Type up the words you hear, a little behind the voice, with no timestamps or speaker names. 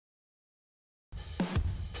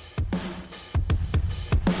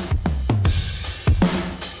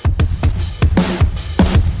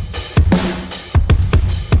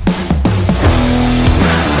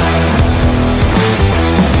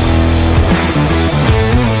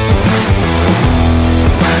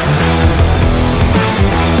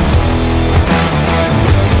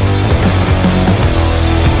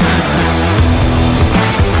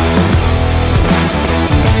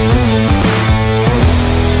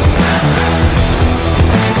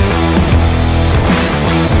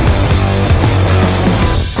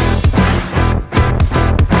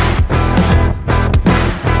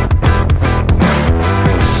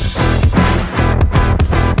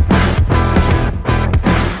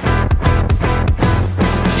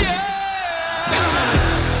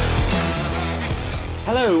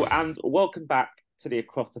and welcome back to the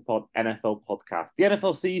Across the Pod NFL podcast. The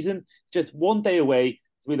NFL season is just one day away,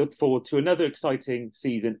 so we look forward to another exciting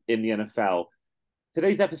season in the NFL.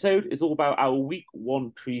 Today's episode is all about our Week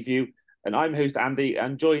 1 preview, and I'm host Andy,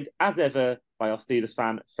 and joined as ever by our Steelers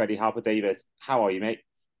fan, Freddy Harper-davis. How are you, mate?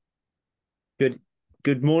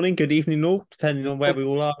 Good morning, good evening, all, depending on where we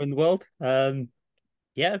all are in the world.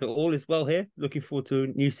 But all is well here. Looking forward to a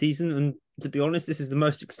new season, and to be honest, this is the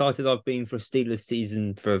most excited I've been for a Steelers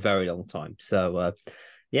season for a very long time. So,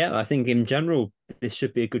 I think in general this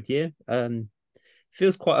should be a good year.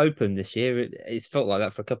 Feels quite open this year. It's felt like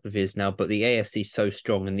that for a couple of years now, but the AFC is so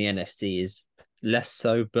strong and the NFC is less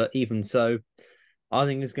so. But even so, I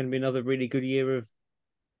think it's going to be another really good year of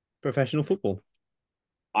professional football.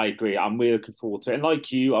 I agree. I'm really looking forward to it. And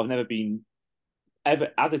like you, I've never been ever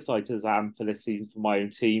as excited as I am for this season for my own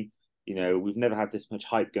team. You know, we've never had this much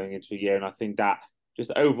hype going into a year, and I think that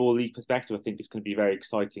just overall league perspective, I think it's going to be very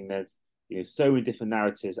exciting. There's so many different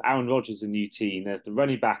narratives. Aaron Rodgers, a new team. There's the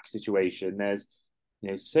running back situation. There's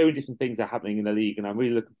so many different things are happening in the league, and I'm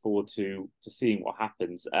really looking forward to seeing what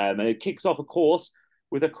happens. And it kicks off, of course,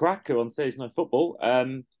 with a cracker on Thursday Night Football.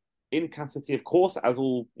 In Kansas City, of course, as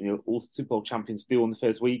all Super Bowl champions do on the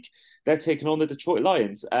first week, they're taking on the Detroit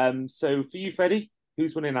Lions. So for you, Freddie,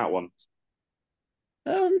 who's winning that one?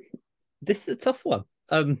 Um, this is a tough one.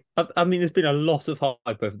 I mean, there's been a lot of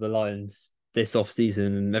hype over the Lions this off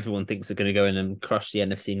season, and everyone thinks they're going to go in and crush the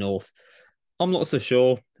NFC North. I'm not so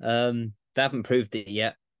sure. They haven't proved it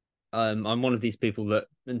yet. I'm one of these people that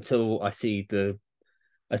until I see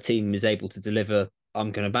a team is able to deliver,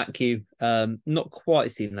 I'm going to back you. Not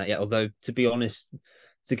quite seen that yet, although to be honest,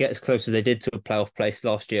 to get as close as they did to a playoff place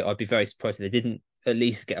last year, I'd be very surprised if they didn't at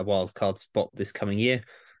least get a wild card spot this coming year.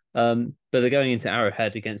 But they're going into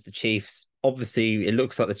Arrowhead against the Chiefs. Obviously, it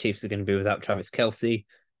looks like the Chiefs are going to be without Travis Kelce.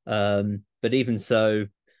 But even so,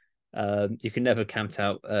 you can never count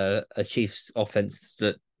out a Chiefs offense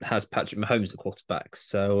that has Patrick Mahomes at quarterback.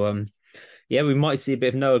 So, we might see a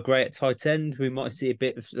bit of Noah Gray at tight end. We might see a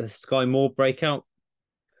bit of Sky Moore breakout.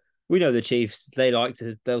 We know the Chiefs,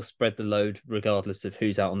 they'll spread the load regardless of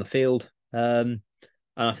who's out on the field. And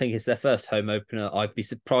I think it's their first home opener. I'd be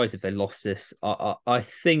surprised if they lost this. I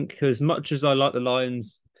think as much as I like the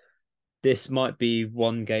Lions, this might be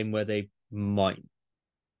one game where they might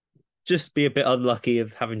just be a bit unlucky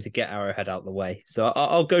of having to get Arrowhead out of the way. So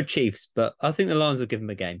I'll go Chiefs, but I think the Lions will give them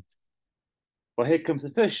a game. Well, here comes the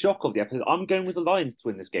first shock of the episode. I'm going with the Lions to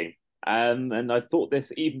win this game. And I thought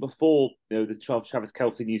this even before the Travis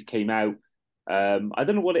Kelce news came out. I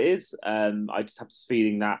don't know what it is. I just have this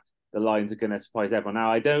feeling that the Lions are going to surprise everyone.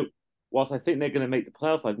 Now, whilst I think they're going to make the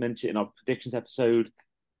playoffs, I've mentioned it in our predictions episode.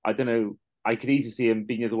 I don't know. I could easily see them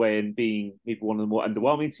being the other way and being maybe one of the more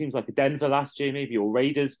underwhelming teams like a Denver last year, maybe, or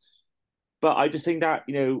Raiders. But I just think that,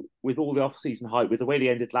 with all the off-season hype, with the way they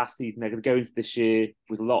ended last season, they're going to go into this year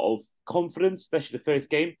with a lot of confidence, especially the first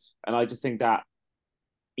game. And I just think that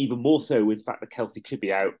even more so with the fact that Kelce could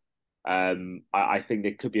be out, I think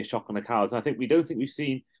there could be a shock on the cards. And I think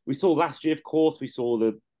we saw last year, of course, we saw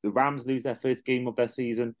the Rams lose their first game of their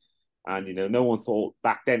season. And, no one thought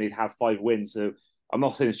back then they'd have 5 wins. So I'm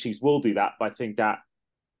not saying the Chiefs will do that, but I think that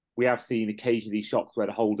we have seen occasionally shocks where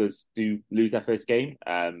the holders do lose their first game,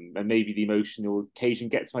 and maybe the emotional occasion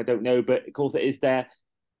gets them. I don't know, but of course it is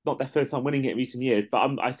not their first time winning it in recent years.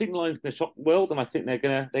 But I think the Lions are going to shock the world, and I think they're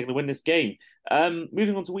going to win this game.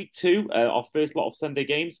 Moving on to week 2, our first lot of Sunday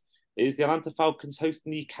games is the Atlanta Falcons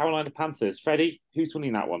hosting the Carolina Panthers. Freddie, who's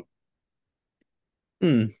winning that one?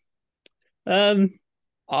 Hmm. Um,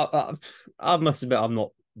 I must admit I'm not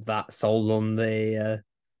that sold on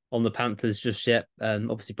the Panthers just yet.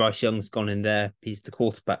 Obviously Bryce Young's gone in there. He's the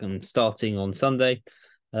quarterback and starting on Sunday.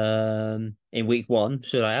 In week 1,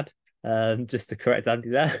 should I add? Just to correct Andy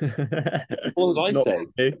there. What did I Not say?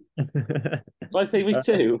 week Did I say week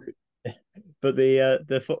two. 2? But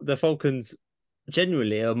the Falcons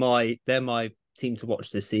genuinely they're my team to watch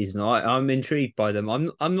this season. I'm intrigued by them.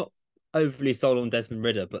 I'm not overly sold on Desmond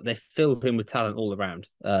Ridder, but they filled him with talent all around.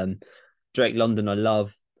 Drake London, I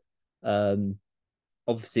love. Um,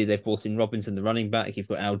 Obviously, they've brought in Robinson, the running back. You've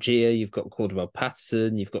got Algier, you've got Cordell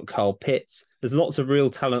Patterson, you've got Kyle Pitts. There's lots of real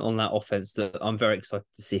talent on that offense that I'm very excited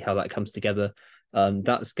to see how that comes together.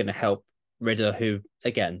 That's going to help Ridder, who,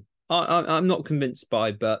 again, I'm not convinced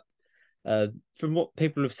by, but from what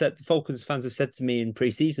people have said, the Falcons fans have said to me in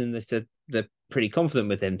preseason, they said they're pretty confident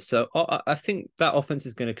with him. So I think that offense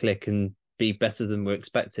is going to click and be better than we're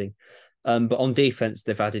expecting. But on defense,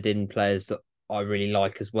 they've added in players that I really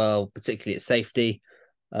like as well, particularly at safety.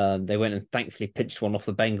 They went and thankfully pinched one off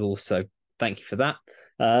the Bengals, so thank you for that.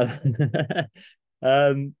 Uh,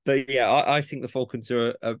 But yeah, I think the Falcons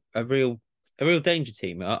are a real danger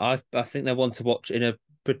team. I think they're one to watch in a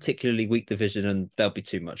particularly weak division, and they'll be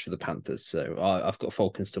too much for the Panthers. So I've got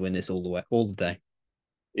Falcons to win this all the way, all the day.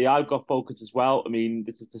 Yeah, I've got Falcons as well. I mean,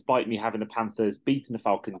 this is despite me having the Panthers beating the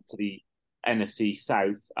Falcons to the NFC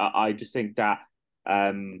South. I just think that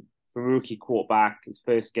for a rookie quarterback, his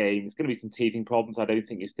first game, there's going to be some teething problems. I don't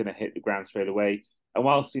think he's going to hit the ground straight away. And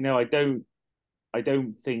whilst I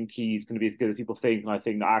don't think he's going to be as good as people think. And I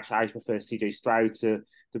think that actually I prefer CJ Stroud to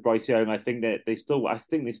Bryce Young. I think that I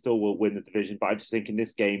think they still will win the division. But I just think in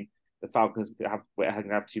this game, the Falcons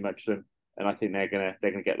have too much of them, and I think they're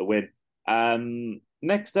gonna get the win.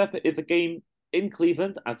 Next up is a game in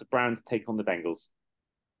Cleveland as the Browns take on the Bengals.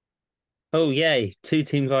 Oh yay, two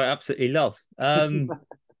teams I absolutely love.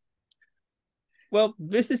 Well,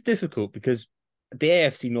 this is difficult because the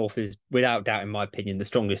AFC North is, without doubt, in my opinion, the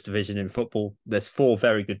strongest division in football. There's four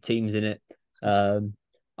very good teams in it.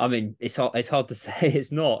 I mean, it's hard to say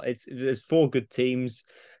it's not. There's four good teams,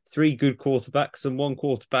 three good quarterbacks, and one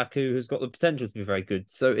quarterback who has got the potential to be very good.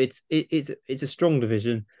 So it's a strong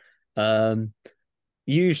division. Um,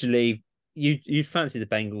 Usually, you'd fancy the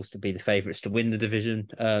Bengals to be the favourites to win the division.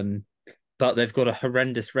 But they've got a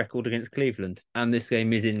horrendous record against Cleveland, and this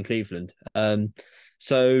game is in Cleveland.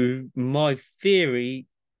 So my theory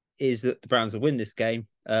is that the Browns will win this game.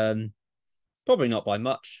 Probably not by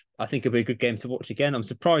much. I think it'll be a good game to watch again. I'm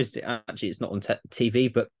surprised it's not on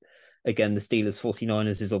TV, but again, the Steelers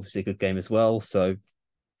 49ers is obviously a good game as well. So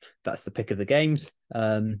that's the pick of the games.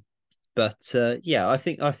 Yeah, I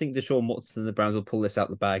think Deshaun Watson and the Browns will pull this out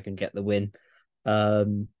the bag and get the win,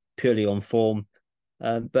 purely on form.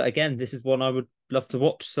 But again, this is one I would love to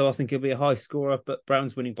watch. So I think it'll be a high scorer, but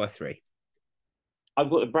Browns winning by 3. I've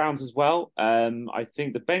got the Browns as well. I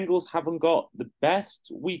think the Bengals haven't got the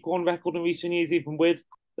best week one record in recent years, even with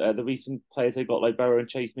the recent players they got like Burrow and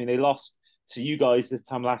Chase. I mean, they lost to you guys this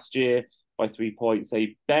time last year by 3 points.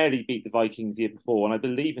 They barely beat the Vikings the year before. And I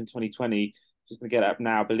believe in 2020, just going to get it up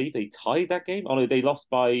now, I believe they tied that game. Oh, no, they lost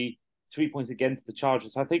by 3 points against the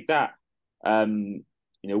Chargers. So I think that,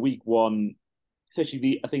 week one, I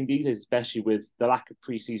think these days, especially with the lack of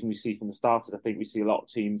preseason we see from the starters, I think we see a lot of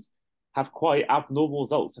teams have quite abnormal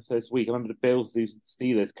results the first week. I remember the Bills losing to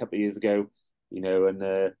Steelers a couple of years ago, and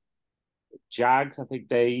the Jags, I think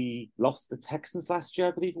they lost to the Texans last year,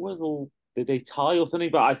 I believe it was, or did they tie or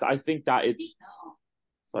something? But I think that it's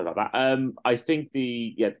sorry about that. I think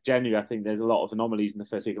January, I think there's a lot of anomalies in the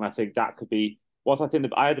first week, and I think that could be what I think.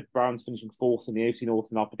 I had the Browns finishing fourth in the AFC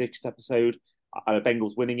North in our predictions episode. The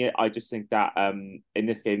Bengals winning it. I just think that in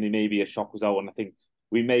this game there may be a shock result, and I think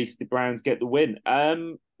we may see the Browns get the win.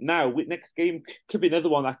 Now, next game could be another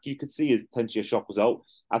one that you could see as potentially a shock result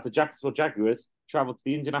as the Jacksonville Jaguars travel to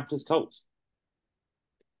the Indianapolis Colts.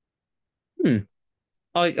 Hmm.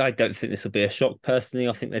 I don't think this will be a shock personally.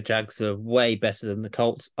 I think the Jags are way better than the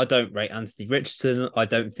Colts. I don't rate Anthony Richardson. I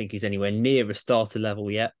don't think he's anywhere near a starter level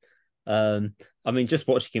yet. I mean, just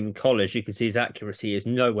watching him in college, you can see his accuracy is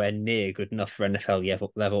nowhere near good enough for NFL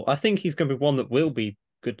level. I think he's going to be one that will be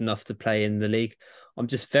good enough to play in the league. I'm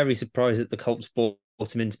just very surprised that the Colts bought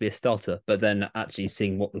him in to be a starter, but then actually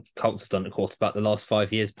seeing what the Colts have done at quarterback the last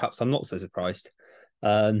 5 years, perhaps I'm not so surprised.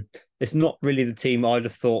 It's not really the team I'd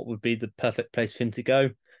have thought would be the perfect place for him to go.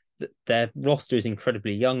 Their roster is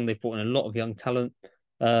incredibly young. They've brought in a lot of young talent.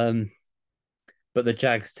 But the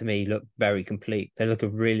Jags, to me, look very complete. They look a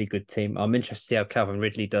really good team. I'm interested to see how Calvin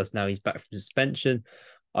Ridley does now he's back from suspension.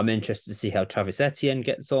 I'm interested to see how Travis Etienne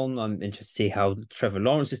gets on. I'm interested to see how Trevor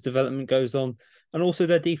Lawrence's development goes on, and also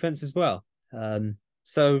their defense as well.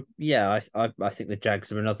 So yeah, I think the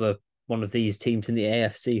Jags are another one of these teams in the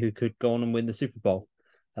AFC who could go on and win the Super Bowl.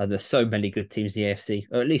 There's so many good teams in the AFC,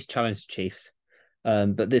 or at least challenge the Chiefs.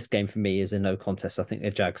 But this game for me is a no contest. I think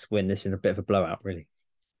the Jags win this in a bit of a blowout, really.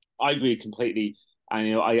 I agree completely.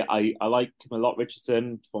 And I like him a lot,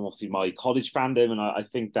 Richardson, from obviously my college fandom, and I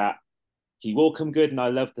think that he will come good. And I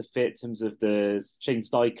love the fit in terms of the Shane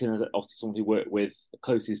Steichen, obviously someone who worked with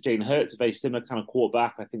closely as Jalen Hurts, a very similar kind of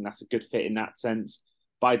quarterback. I think that's a good fit in that sense.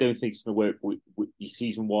 But I don't think it's going to work with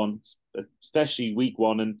season one, especially week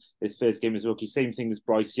one and his first game as rookie. Same thing as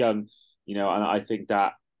Bryce Young, and I think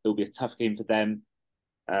that it'll be a tough game for them.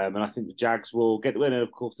 And I think the Jags will get the win. And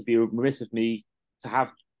of course, it'd be remiss of me to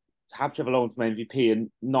have Trevor Lawrence my MVP and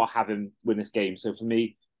not have him win this game. So for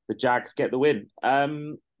me, the Jags get the win.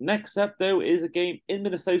 Next up, though, is a game in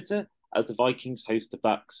Minnesota as the Vikings host the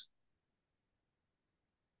Bucks.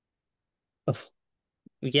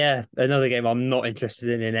 Yeah, another game I'm not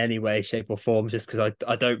interested in any way, shape, or form, just because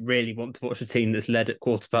I don't really want to watch a team that's led at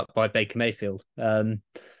quarterback by Baker Mayfield.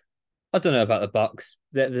 I don't know about the Bucks.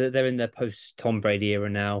 They're in their post Tom Brady era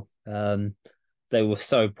now. They were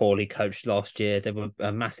so poorly coached last year. They were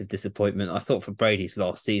a massive disappointment. I thought for Brady's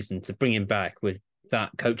last season to bring him back with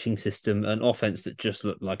that coaching system, an offense that just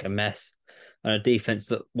looked like a mess, and a defense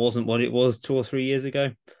that wasn't what it was 2 or 3 years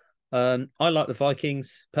ago. I like the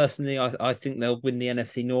Vikings personally. I think they'll win the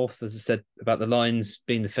NFC North. As I said about the Lions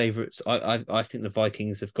being the favourites, I think the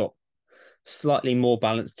Vikings have got slightly more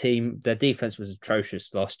balanced team. Their defense was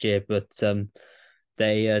atrocious last year, but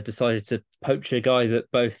they decided to poach a guy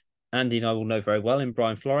that both Andy and I will know very well in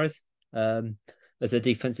Brian Flores um, as a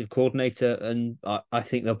defensive coordinator, and I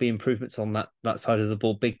think there'll be improvements on that side of the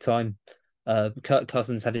ball big time. Kirk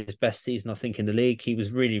Cousins had his best season, I think, in the league. He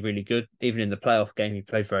was really, really good. Even in the playoff game, he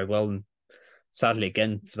played very well. And sadly,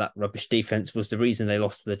 again, for that rubbish defense was the reason they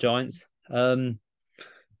lost to the Giants. And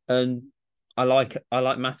I like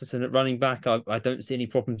Matheson at running back. I don't see any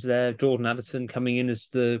problems there. Jordan Addison coming in as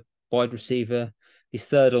the wide receiver. He's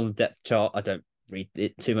third on the depth chart. I don't read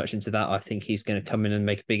it too much into that. I think he's going to come in and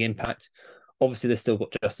make a big impact. Obviously, they've still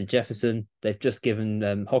got Justin Jefferson. They've just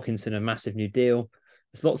given Hawkinson a massive new deal.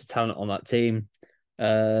 There's lots of talent on that team.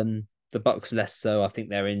 The Bucks less so. I think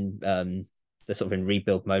they're sort of in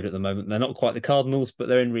rebuild mode at the moment. They're not quite the Cardinals, but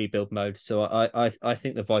they're in rebuild mode. So I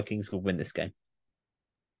think the Vikings will win this game.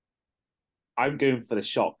 I'm going for the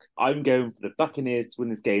shock. I'm going for the Buccaneers to win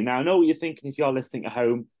this game. Now, I know what you're thinking if you're listening at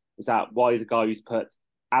home is that why is a guy who's put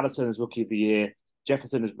Addison as Rookie of the Year,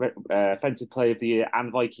 Jefferson as Offensive Player of the Year,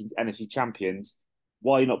 and Vikings NFC champions,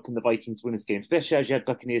 why not put the Vikings to win this game? Especially as you had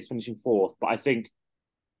Buccaneers finishing fourth. But I think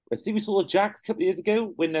we saw the Jags a couple of years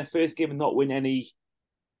ago win their first game and not win any,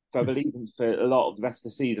 I believe, for a lot of the rest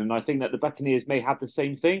of the season. And I think that the Buccaneers may have the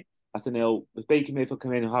same thing. I think with Baker Mayfield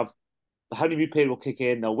come in and have the honeymoon period will kick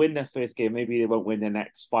in. They'll win their first game. Maybe they won't win their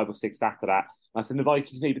next five or six after that. I think the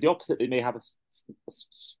Vikings may be the opposite. They may have a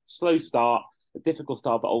slow start, a difficult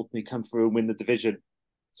start, but ultimately come through and win the division.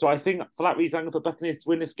 So I think for that reason, I'm going to put Buccaneers to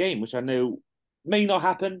win this game, which I know may not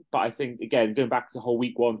happen. But I think, again, going back to the whole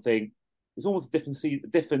week one thing, it's almost a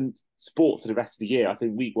different sport to the rest of the year. I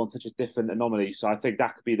think week one's such a different anomaly. So I think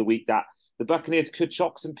that could be the week that the Buccaneers could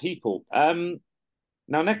shock some people.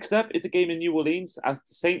 Now, next up is the game in New Orleans as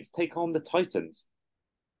the Saints take on the Titans.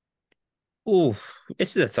 Oh,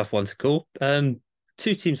 this is a tough one to call.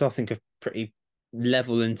 Two teams I think are pretty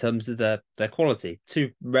level in terms of their quality.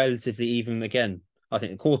 Two relatively even again. I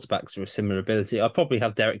think the quarterbacks are a similar ability. I probably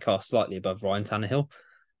have Derek Carr slightly above Ryan Tannehill.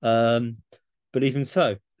 Um, but even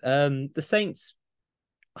so, the Saints,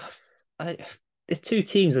 I the two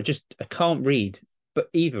teams I can't read, but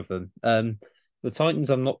either of them. The Titans,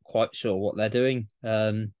 I'm not quite sure what they're doing.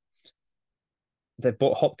 They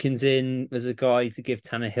brought Hopkins in as a guy to give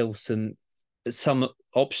Tannehill some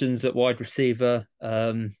options at wide receiver.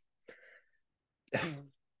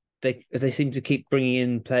 They seem to keep bringing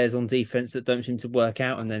in players on defense that don't seem to work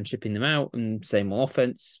out and then shipping them out, and same on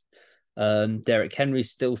offense. Derek Henry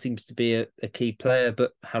still seems to be a key player,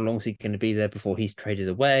 but how long is he going to be there before he's traded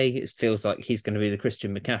away? It feels like he's going to be the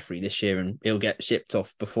Christian McCaffrey this year, and he'll get shipped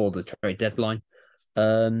off before the trade deadline.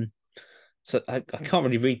 So I can't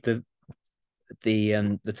really read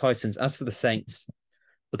the Titans. As for the Saints,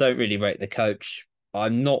 I don't really rate the coach.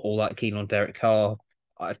 I'm not all that keen on Derek Carr.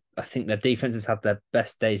 I think their defense has had their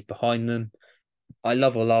best days behind them. I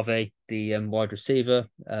love Olave, the wide receiver.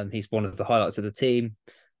 He's one of the highlights of the team.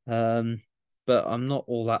 But I'm not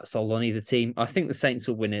all that sold on either team. I think the Saints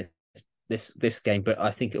will win it this game, but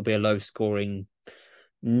I think it'll be a low scoring,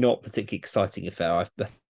 not particularly exciting affair. I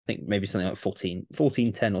think maybe something like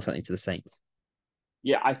 14-10 or something to the Saints.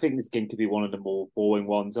 Yeah, I think this game could be one of the more boring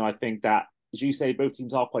ones. And I think that, as you say, both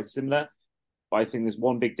teams are quite similar. But I think there's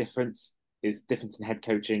one big difference is difference in head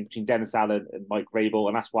coaching between Dennis Allen and Mike Vrabel.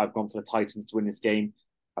 And that's why I've gone for the Titans to win this game.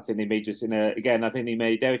 I think they may just, I think they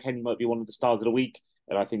may, Derrick Henry might be one of the stars of the week.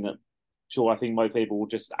 And I think Mike Vrabel will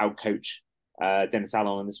just outcoach Dennis Allen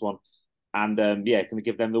on this one. And going to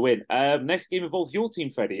give them the win. Next game involves your team,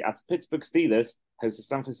 Freddie, as Pittsburgh Steelers host the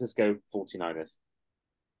San Francisco 49ers.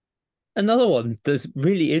 Another one that's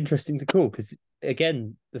really interesting to call because,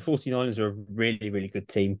 again, the 49ers are a really, really good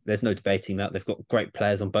team. There's no debating that. They've got great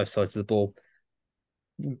players on both sides of the ball.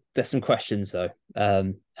 There's some questions, though.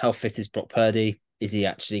 How fit is Brock Purdy? Is he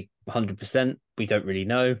actually 100%? We don't really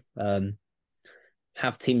know.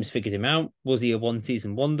 Have teams figured him out? Was he a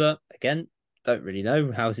one-season wonder? Again, don't really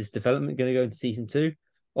know. How's his development going to go into season two?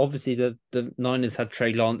 Obviously, the Niners had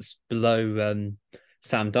Trey Lance below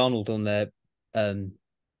Sam Darnold on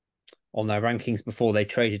their rankings before they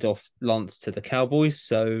traded off Lance to the Cowboys.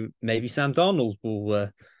 So maybe Sam Darnold will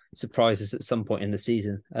surprise us at some point in the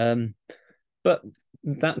season. But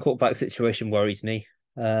that quarterback situation worries me.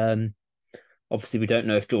 Obviously, we don't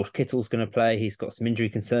know if George Kittle's going to play. He's got some injury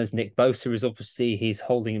concerns. Nick Bosa is obviously he's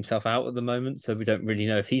holding himself out at the moment, so we don't really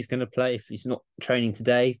know if he's going to play. If he's not training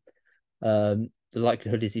today, the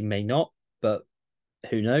likelihood is he may not, but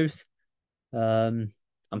who knows? Um,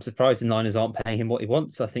 I'm surprised the Niners aren't paying him what he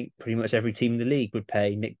wants. I think pretty much every team in the league would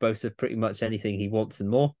pay Nick Bosa pretty much anything he wants and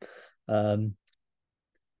more. Um,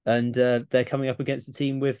 and they're coming up against a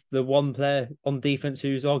team with the one player on defense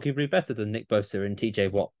who's arguably better than Nick Bosa and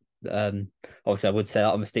TJ Watt. Obviously, I would say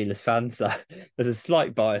that I'm a Steelers fan, so there's a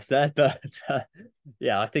slight bias there. But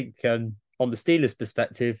yeah, I think on the Steelers'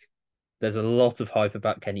 perspective, there's a lot of hype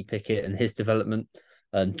about Kenny Pickett and his development.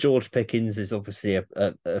 George Pickens is obviously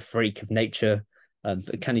a freak of nature,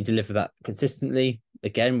 but can he deliver that consistently?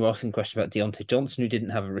 Again, we're asking a question about Deontay Johnson, who didn't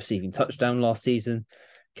have a receiving touchdown last season.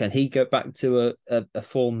 Can he go back to a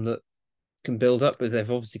form that can build up? But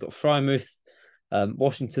they've obviously got Frymouth,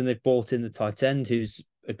 Washington. They've brought in the tight end, who's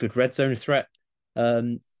a good red zone threat.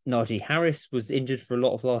 Najee Harris was injured for a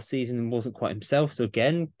lot of last season and wasn't quite himself. So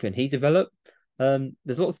again, can he develop?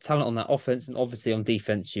 There's lots of talent on that offense, and obviously on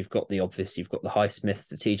defense, you've got the obvious. You've got the Highsmiths,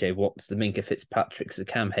 the TJ Watts, the Minka Fitzpatricks, the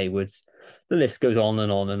Cam Haywoods. The list goes on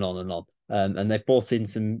and on and on and on. And they've brought in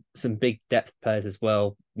some big depth players as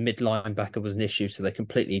well. Mid linebacker was an issue, so they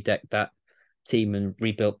completely decked that team and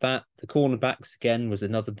rebuilt that. The cornerbacks again was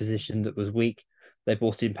another position that was weak. They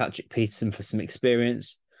brought in Patrick Peterson for some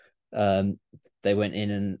experience. They went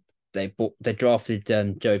in and they drafted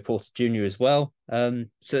Joey Porter Jr. as well.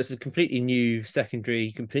 So it's a completely new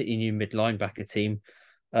secondary, completely new mid linebacker team.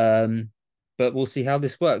 But we'll see how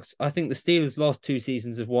this works. I think the Steelers' last two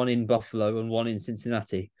seasons have won in Buffalo and one in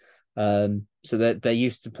Cincinnati. So they're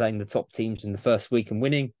used to playing the top teams in the first week and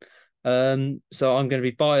winning. So I'm going to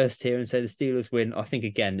be biased here and say the Steelers win. I think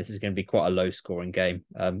again this is going to be quite a low scoring game,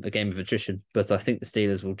 a game of attrition. But I think the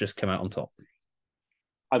Steelers will just come out on top.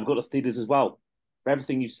 I've got the Steelers as well. For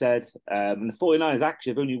everything you've said, and the 49ers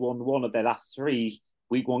actually have only won one of their last three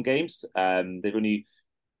week one games. They've only,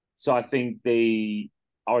 so I think they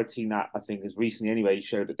are a team that I think has recently anyway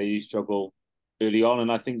showed that they do struggle early on.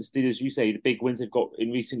 And I think the Steelers, you say, the big wins they've got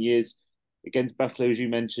in recent years against Buffalo, as you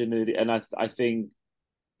mentioned, and I think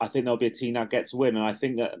there'll be a team that gets a win. And I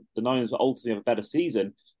think that the Niners will ultimately have a better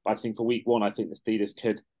season. But I think for week one, I think the Steelers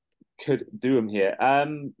could do them here.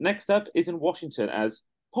 Next up is in Washington as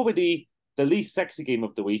probably the least sexy game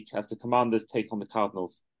of the week as the Commanders take on the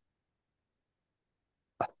Cardinals.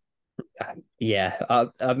 Yeah,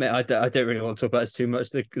 I mean, I don't really want to talk about this too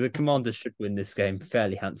much. The Commanders should win this game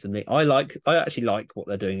fairly handsomely. I actually like what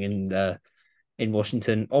they're doing in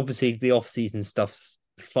Washington. Obviously, the off-season stuff's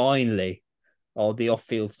finally, or the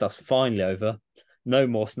off-field stuff's finally over. No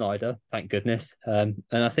more Snyder, thank goodness. And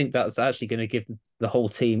I think that's actually going to give the whole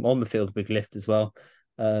team on the field a big lift as well.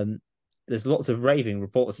 There's lots of raving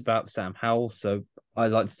reports about Sam Howell, so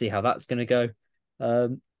I'd like to see how that's going to go.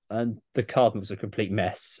 And the Cardinals are a complete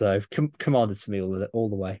mess, so Commanders for me all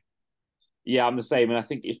the way. Yeah, I'm the same. And I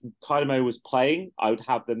think if Kyler was playing, I would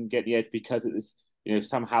have them get the edge because it was,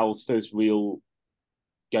 Sam Howell's first real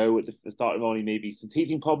go at the start of only maybe some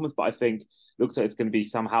teething problems, but I think it looks like it's going to be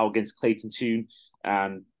Sam Howell against Clayton Tune,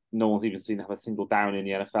 and no one's even seen him have a single down in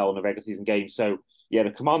the NFL in a regular season game. So yeah,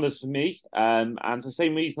 the Commanders for me, and for the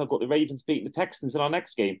same reason I've got the Ravens beating the Texans in our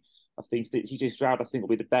next game. I think TJ Stroud, I think, will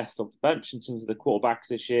be the best of the bunch in terms of the quarterbacks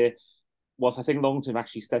this year. Whilst I think long term,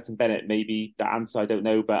 actually, Stetson Bennett may be the answer. I don't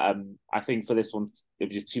know, but I think for this one, it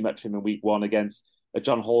was just too much for him in week one against a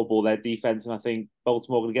John Harbaugh led defense, and I think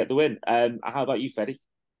Baltimore going to get the win. How about you, Freddy?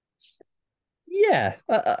 Yeah,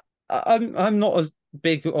 I'm not as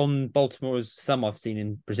big on Baltimore as some I've seen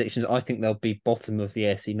in predictions. I think they'll be bottom of the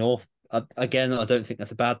AFC North. Again, I don't think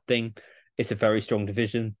that's a bad thing. It's a very strong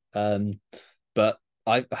division, but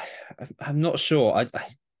I I'm not sure.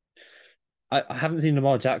 I haven't seen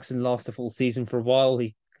Lamar Jackson last a full season for a while.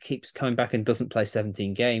 He keeps coming back and doesn't play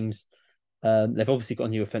 17 games. They've obviously got a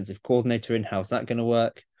new offensive coordinator in. How's that going to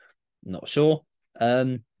work? Not sure.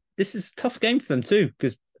 This is a tough game for them too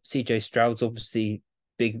because CJ Stroud's obviously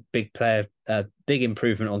big player, big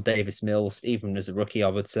improvement on Davis Mills, even as a rookie, I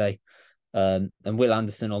would say. And Will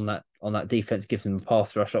Anderson on that defense gives them a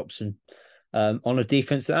pass rush option. On a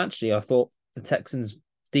defense that actually I thought the Texans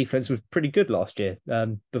defense was pretty good last year.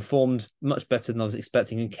 Performed much better than I was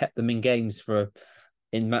expecting and kept them in games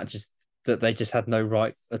in matches that they just had no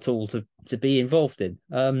right at all to be involved in.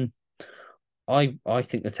 I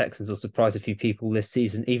think the Texans will surprise a few people this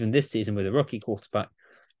season, even this season with a rookie quarterback.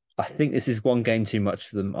 I think this is one game too much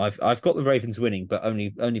for them. I've got the Ravens winning, but only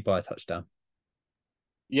by a touchdown.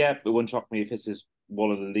 Yeah, it wouldn't shock me if this is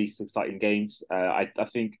one of the least exciting games. I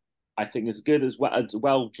think as good as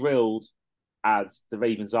well drilled as the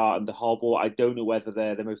Ravens are under Harbaugh. I don't know whether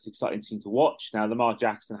they're the most exciting team to watch. Now, Lamar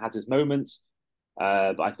Jackson has his moments,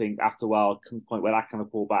 but I think after a while, comes a point where that kind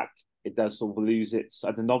of pullback, it does sort of lose its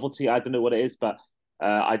the novelty. I don't know what it is, but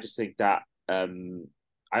I just think that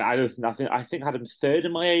I don't think I think I had them third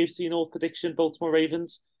in my AFC North prediction, Baltimore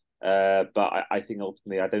Ravens. But I think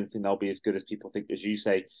ultimately I don't think they'll be as good as people think, as you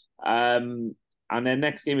say. And then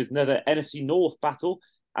next game is another NFC North battle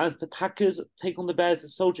as the Packers take on the Bears at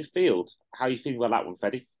Soldier Field. How are you feeling about that one,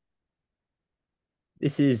 Freddie?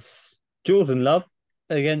 This is Jordan Love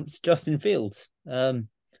against Justin Fields.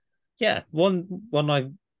 Yeah, one I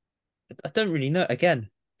don't really know. Again,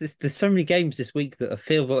 there's so many games this week that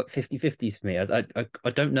feel like 50-50s for me. I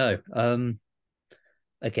don't know.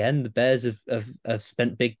 Again, the Bears have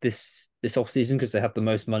spent big this off season because they have the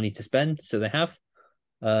most money to spend, so they have.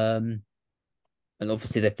 Um, and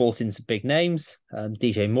obviously they've brought in some big names,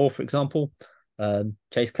 DJ Moore, for example,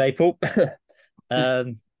 Chase Claypool,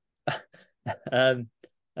 um, and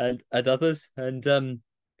others, and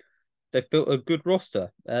they've built a good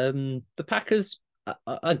roster. The Packers,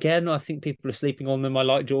 again, I think people are sleeping on them. I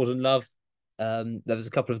like Jordan Love. There was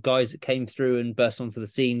a couple of guys that came through and burst onto the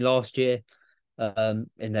scene last year. In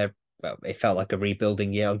their well, it felt like a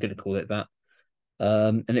rebuilding year. I'm going to call it that.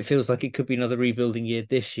 And it feels like it could be another rebuilding year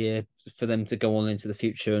this year for them to go on into the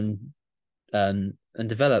future and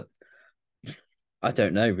develop. I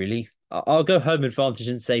don't know really. I'll go home advantage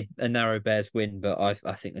and say a narrow Bears win, but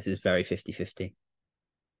I think this is very 50-50.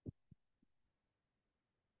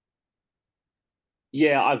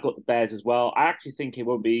 Yeah, I've got the Bears as well. I actually think it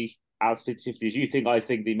won't be as 50-50 as you think. I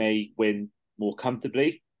think they may win more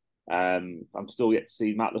comfortably. I'm still yet to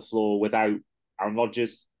see Matt LaFleur without Aaron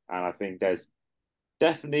Rodgers, and I think there's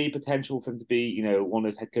definitely potential for him to be, one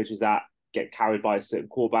of those head coaches that get carried by a certain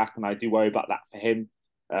quarterback, and I do worry about that for him.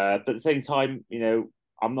 But at the same time,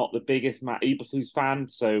 I'm not the biggest Matt Eberflus fan,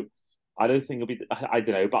 so I don't think it'll be. I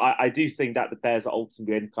don't know, but I do think that the Bears are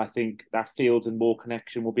ultimately in. I think that Fields and Moore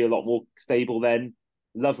connection will be a lot more stable than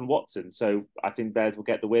Love and Watson. So I think Bears will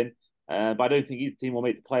get the win. But I don't think either team will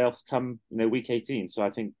make the playoffs come week 18. So I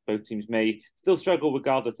think both teams may still struggle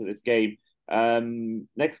regardless of this game.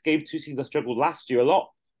 Next game, two teams that struggled last year a lot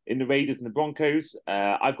in the Raiders and the Broncos.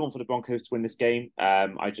 I've gone for the Broncos to win this game.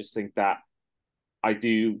 I just think that I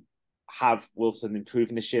do have Wilson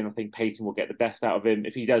improving this year, and I think Peyton will get the best out of him.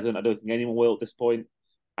 If he doesn't, I don't think anyone will at this point.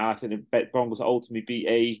 And I think the Broncos will ultimately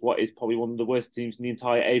beat what is probably one of the worst teams in the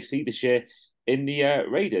entire AFC this year in the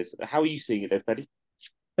Raiders. How are you seeing it, though, Freddie?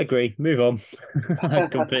 Agree. Move on. I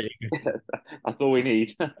completely agree. That's all we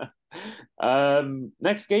need.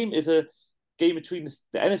 Next game is a game between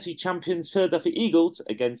the NFC champions Philadelphia Eagles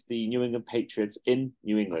against the New England Patriots in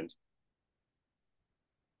New England.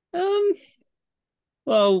 Um,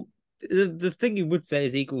 well, the thing you would say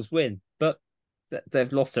is Eagles win, but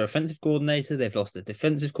they've lost their offensive coordinator, they've lost their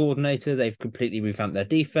defensive coordinator, they've completely revamped their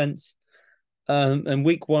defense. And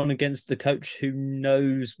week one against the coach who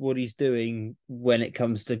knows what he's doing when it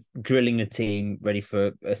comes to drilling a team ready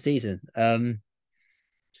for a season.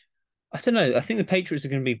 I don't know. I think the Patriots are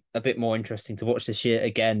going to be a bit more interesting to watch this year.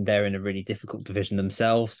 Again, they're in a really difficult division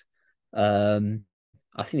themselves. I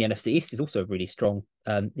think the NFC East is also really strong.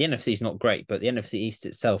 The NFC is not great, but the NFC East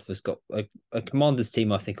itself has got a Commanders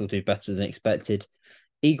team I think will do better than expected.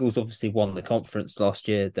 Eagles obviously won the conference last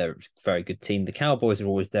year. They're a very good team. The Cowboys are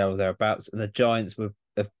always there or thereabouts, and the Giants were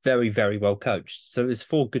very, very well coached. So there's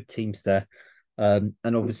four good teams there. And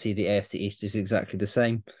obviously the AFC East is exactly the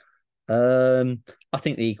same. I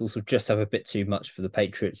think the Eagles will just have a bit too much for the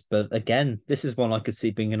Patriots. But again, this is one I could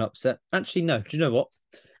see being an upset. Actually, no. Do you know what?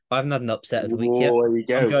 I haven't had an upset of the week yet. Oh, there you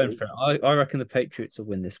I'm go. going for it. I reckon the Patriots will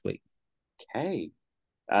win this week. Okay.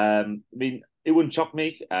 I mean, it wouldn't shock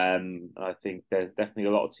me. I think there's definitely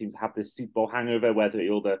a lot of teams that have this Super Bowl hangover, whether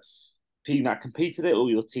you're the team that competed it or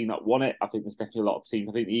you're the team that won it. I think there's definitely a lot of teams.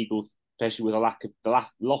 I think the Eagles, especially with the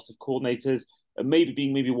last loss of coordinators, and maybe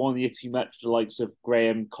being maybe 1 year too much for the likes of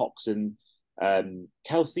Graham, Cox, and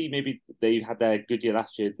Kelsey. Maybe they had their good year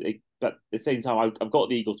last year, but at the same time, I've got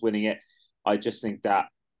the Eagles winning it. I just think that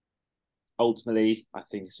ultimately, I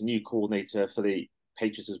think it's a new coordinator for the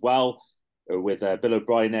Patriots as well, with Bill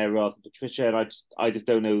O'Brien there rather than Patricia. And I just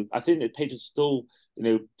don't know. I think the Patriots still,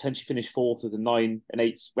 potentially finish fourth with a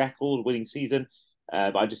 9-8 record winning season.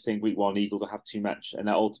 But I just think week one Eagles will have too much and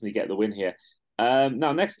they'll ultimately get the win here.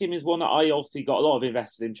 Now, next game is one that I obviously got a lot of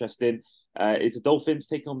invested interest in. It's the Dolphins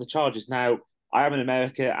taking on the Chargers. Now, I am in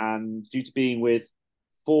America, and due to being with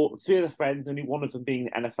three of the friends, only one of them being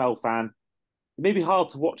an NFL fan, it may be hard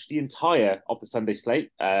to watch the entire of the Sunday slate,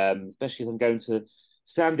 especially as I'm going to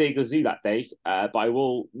San Diego Zoo that day, but I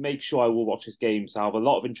will make sure I will watch this game. So I have a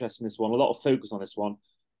lot of interest in this one, a lot of focus on this one.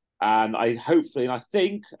 And I hopefully, and I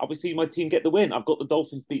think I'll be seeing my team get the win. I've got the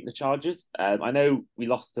Dolphins beating the Chargers. I know we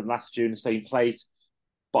lost them last year in the same place,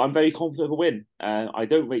 but I'm very confident of a win. I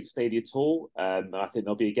don't rate Stadia at all. I think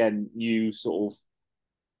there'll be, again, new sort of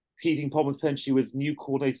teething problems potentially with new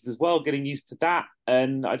coordinators as well, getting used to that.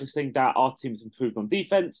 And I just think that our team's improved on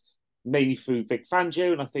defense, mainly through Vic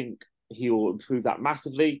Fangio, and I think he'll improve that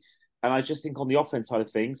massively. And I just think on the offense side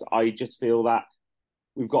of things, I just feel that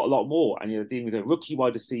we've got a lot more. And dealing with a rookie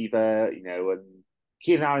wide receiver, and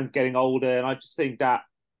Keenan Allen's getting older, and I just think that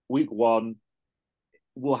week one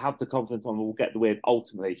we'll have the confidence on we'll get the win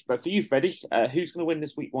ultimately. But for you, Freddie, who's going to win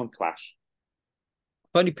this week one clash?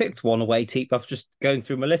 I've only picked one away team. I was just going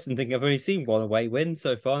through my list and thinking I've only seen one away win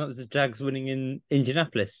so far. And that was the Jags winning in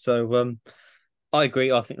Indianapolis. So I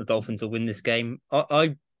agree. I think the Dolphins will win this game.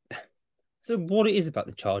 So what it is about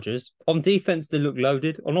the Chargers, on defense they look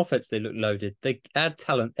loaded, on offense they look loaded. They add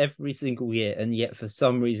talent every single year, and yet for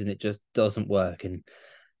some reason it just doesn't work. And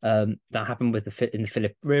that happened with the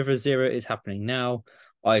Philip Rivers era. Is happening now.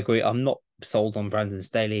 I agree. I'm not sold on Brandon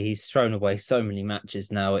Staley. He's thrown away so many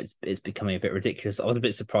matches now. It's becoming a bit ridiculous. I was a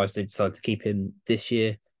bit surprised they decided to keep him this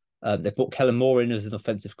year. They brought Kellen Moore in as an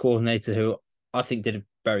offensive coordinator, who I think did a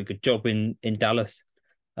very good job in Dallas.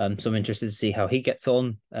 So I'm interested to see how he gets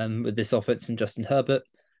on with this offense and Justin Herbert.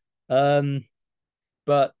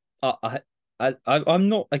 But I'm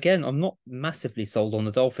not, again, I'm not massively sold on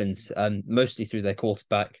the Dolphins, mostly through their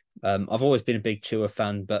quarterback. I've always been a big Tua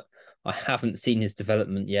fan, but I haven't seen his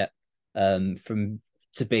development yet from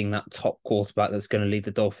to being that top quarterback that's going to lead the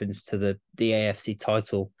Dolphins to the AFC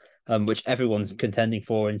title, which everyone's contending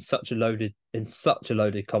for in such a loaded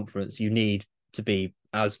conference. You need to be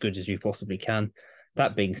as good as you possibly can.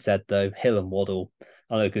 That being said, though, Hill and Waddle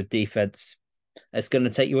are a good defense. It's going to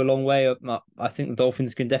take you a long way. I think the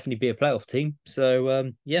Dolphins can definitely be a playoff team.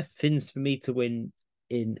 So, yeah, Finns for me to win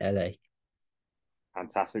in LA.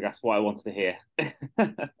 Fantastic. That's what I wanted to hear.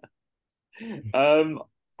 um,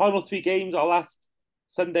 Final three games. Our last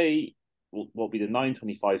Sunday will be the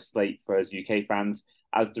 9:25 slate for us UK fans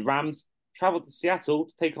as the Rams travel to Seattle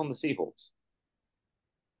to take on the Seahawks.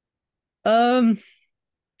 Um,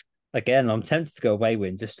 Again, I'm tempted to go away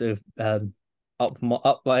win just to up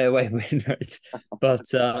my away win rate.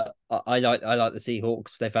 But I like the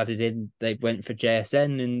Seahawks. They went for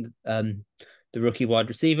JSN and the rookie wide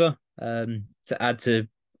receiver to add to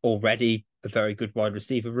already a very good wide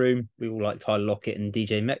receiver room. We all like Tyler Lockett and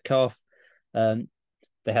DJ Metcalf.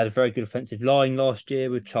 They had a very good offensive line last year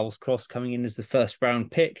with Charles Cross coming in as the first round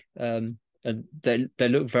pick. And they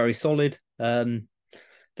look very solid.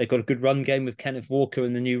 They've got a good run game with Kenneth Walker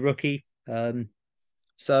and the new rookie.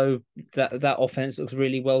 So that offense looks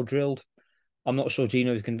really well drilled. I'm not sure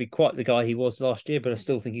Gino is going to be quite the guy he was last year, but I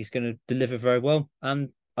still think he's going to deliver very well. And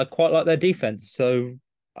I quite like their defense. So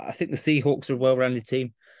I think the Seahawks are a well-rounded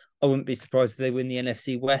team. I wouldn't be surprised if they win the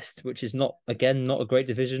NFC West, which is not a great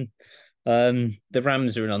division. The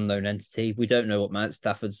Rams are an unknown entity. We don't know what Matt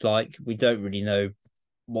Stafford's like. We don't really know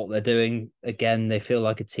what they're doing. Again, they feel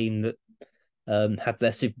like a team that had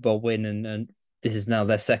their Super Bowl win, and this is now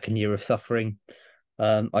their second year of suffering.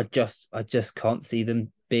 I just can't see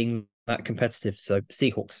them being that competitive. So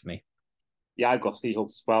Seahawks for me. Yeah, I've got Seahawks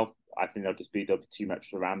as well. I think they'll be too much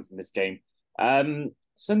for the Rams in this game.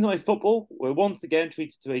 Sunday night football, we're once again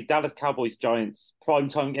treated to a Dallas Cowboys Giants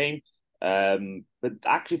primetime game. But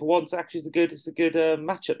actually, for once, it's a good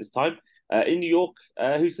matchup this time. In New York,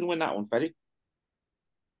 who's going to win that one, Freddie?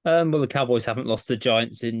 Well, the Cowboys haven't lost to the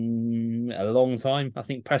Giants in a long time. I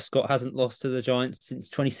think Prescott hasn't lost to the Giants since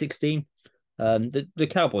 2016. The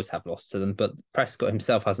Cowboys have lost to them, but Prescott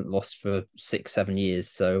himself hasn't lost for 6-7 years.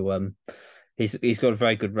 So he's got a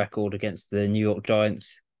very good record against the New York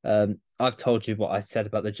Giants. I've told you what I said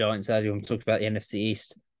about the Giants earlier when we talked about the NFC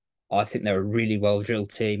East. I think they're a really well drilled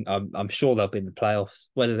team. I'm sure they'll be in the playoffs.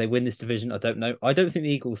 Whether they win this division, I don't know. I don't think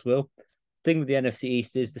the Eagles will. Thing with the NFC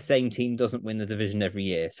East is the same team doesn't win the division every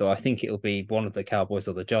year. So I think it'll be one of the Cowboys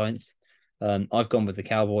or the Giants. I've gone with the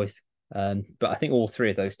Cowboys. But I think all three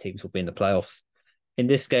of those teams will be in the playoffs. In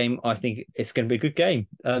this game, I think it's going to be a good game.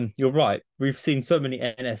 You're right. We've seen so many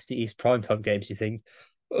NFC East primetime games. You think,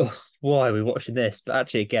 why are we watching this? But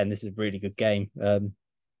actually, again, this is a really good game.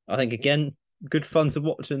 I think, again, good fun to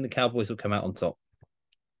watch, and the Cowboys will come out on top.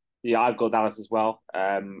 Yeah, I've got Dallas as well.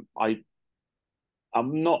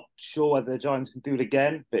 I'm not sure whether the Giants can do it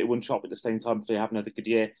again, but it wouldn't shock me at the same time if they have another good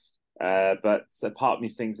year. But a part of me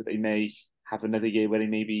thinks that they may have another year where they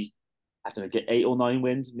maybe, I don't know, get 8 or 9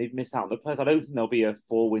 wins, maybe miss out on the playoffs. I don't think they'll be a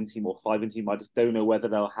 4-win team or 5-win team. I just don't know whether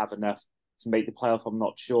they'll have enough to make the playoff. I'm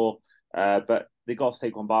not sure, but they got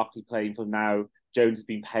Saquon Barkley playing for now. Jones has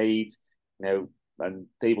been paid, and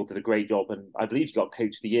Dable did a great job, and I believe he got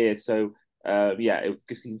Coach of the Year. So yeah, it was a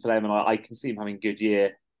good season for them, and I can see him having a good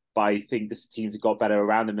year. But I think this teams have got better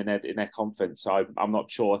around them in their conference. So I'm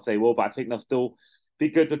not sure if they will, but I think they'll still be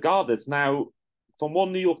good regardless. Now, from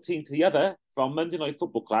one New York team to the other, from Monday Night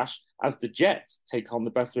Football clash, as the Jets take on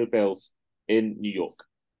the Buffalo Bills in New York.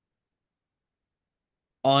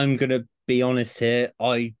 I'm gonna be honest here.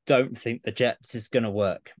 I don't think the Jets is gonna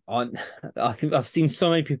work. I think I've seen so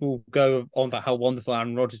many people go on about how wonderful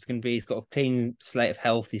Aaron Rodgers is going to be. He's got a clean slate of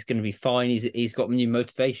health. He's going to be fine. He's got new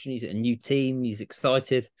motivation. He's at a new team. He's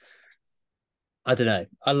excited. I don't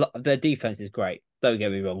know. Their defense is great. Don't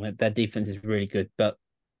get me wrong. Their defense is really good, but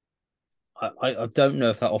I don't know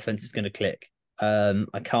if that offense is going to click.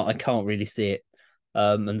 I can't really see it.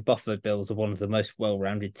 And the Buffalo Bills are one of the most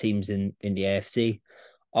well-rounded teams in the AFC.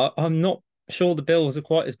 I'm not sure the Bills are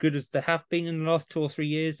quite as good as they have been in the last 2 or 3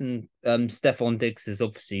 years. And Stephon Diggs has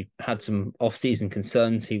obviously had some off-season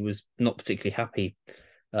concerns. He was not particularly happy.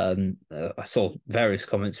 I saw various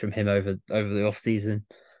comments from him over the off-season.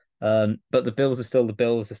 But the Bills are still the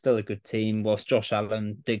Bills. They're still a good team. Whilst Josh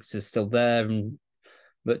Allen, Diggs is still there,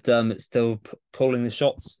 but it's still calling the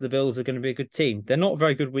shots. The Bills are going to be a good team. They're not a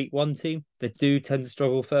very good week one team. They do tend to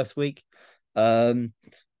struggle first week.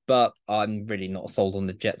 But I'm really not sold on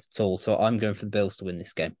the Jets at all. So I'm going for the Bills to win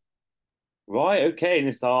this game. Right, okay, and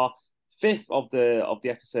it's our fifth of the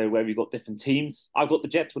episode where we've got different teams. I've got the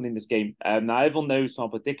Jets winning this game. Now everyone knows from our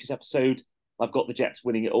predictions episode, I've got the Jets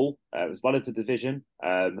winning it all, as well as the division.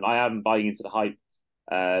 And I am buying into the hype.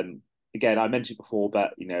 Again, I mentioned before,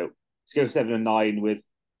 but to go 7-9 with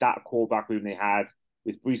that quarterback room they had,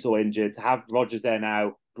 with Brees Hall injured, to have Rodgers there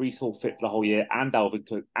now, Brees Hall fit for the whole year, and Dalvin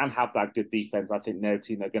Cook, and have that good defense, I think they're a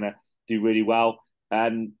team that are going to do really well.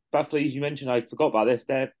 And Buffalo, as you mentioned, I forgot about this.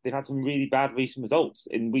 They've had some really bad recent results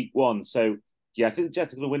in week one. So yeah, I think the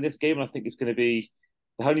Jets are going to win this game, and I think it's going to be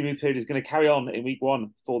the honeymoon period is going to carry on in week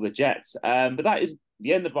one for the Jets. But that is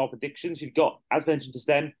the end of our predictions. We've got, as mentioned just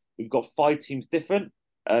then, we've got 5 teams different.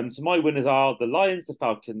 So my winners are the Lions, the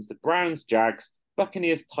Falcons, the Browns, Jags,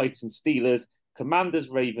 Buccaneers, Titans, Steelers, Commanders,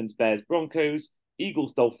 Ravens, Bears, Broncos,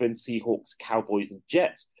 Eagles, Dolphins, Seahawks, Cowboys, and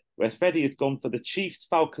Jets. Whereas Freddy has gone for the Chiefs,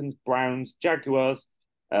 Falcons, Browns, Jaguars,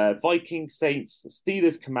 Vikings, Saints,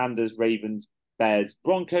 Steelers, Commanders, Ravens, Bears,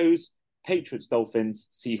 Broncos, Patriots, Dolphins,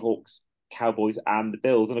 Seahawks, Cowboys, and the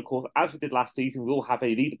Bills. And of course, as we did last season, we'll have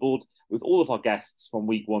a leaderboard with all of our guests from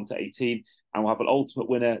week 1 to 18, and we'll have an ultimate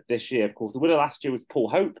winner this year. Of course, the winner last year was Paul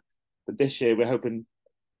Hope, but this year we're hoping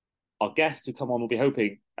our guests who come on will be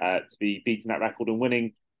hoping to be beating that record and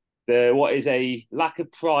winning what is a lack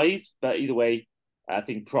of prize, but either way, I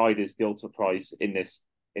think pride is the ultimate prize in this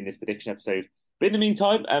prediction episode. But in the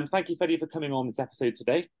meantime, thank you, Freddie, for coming on this episode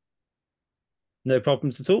today. No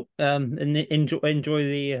problems at all. And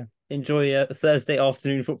enjoy Thursday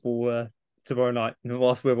afternoon football tomorrow night,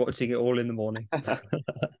 whilst we're watching it all in the morning.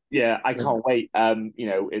 Yeah, I can't wait. I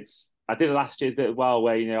did it last year as well,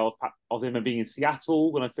 where I remember being in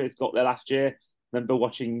Seattle when I first got there last year. I remember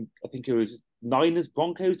watching, I think it was Niners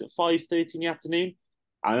Broncos at 5:30 in the afternoon.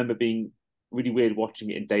 I remember being really weird watching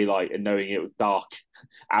it in daylight and knowing it was dark,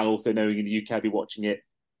 and also knowing in the UK I'd be watching it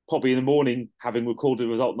probably in the morning, having recorded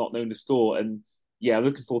the result, not knowing the score. And yeah, I'm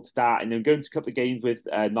looking forward to that. And then going to a couple of games with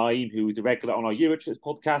Naeem, who is a regular on our Eurotrips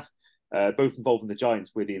podcast, both involving the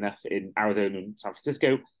Giants, weirdly enough, in Arizona and San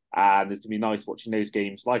Francisco. And it's going to be nice watching those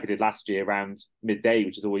games like I did last year around midday,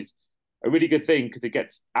 which is always a really good thing because it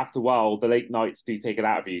gets, after a while, the late nights do take it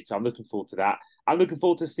out of you. So I'm looking forward to that. I'm looking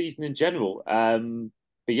forward to the season in general.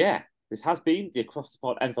 But yeah, this has been the Across the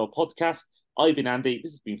Pod NFL podcast. I've been Andy,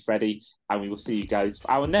 this has been Freddie, and we will see you guys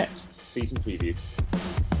for our next season preview.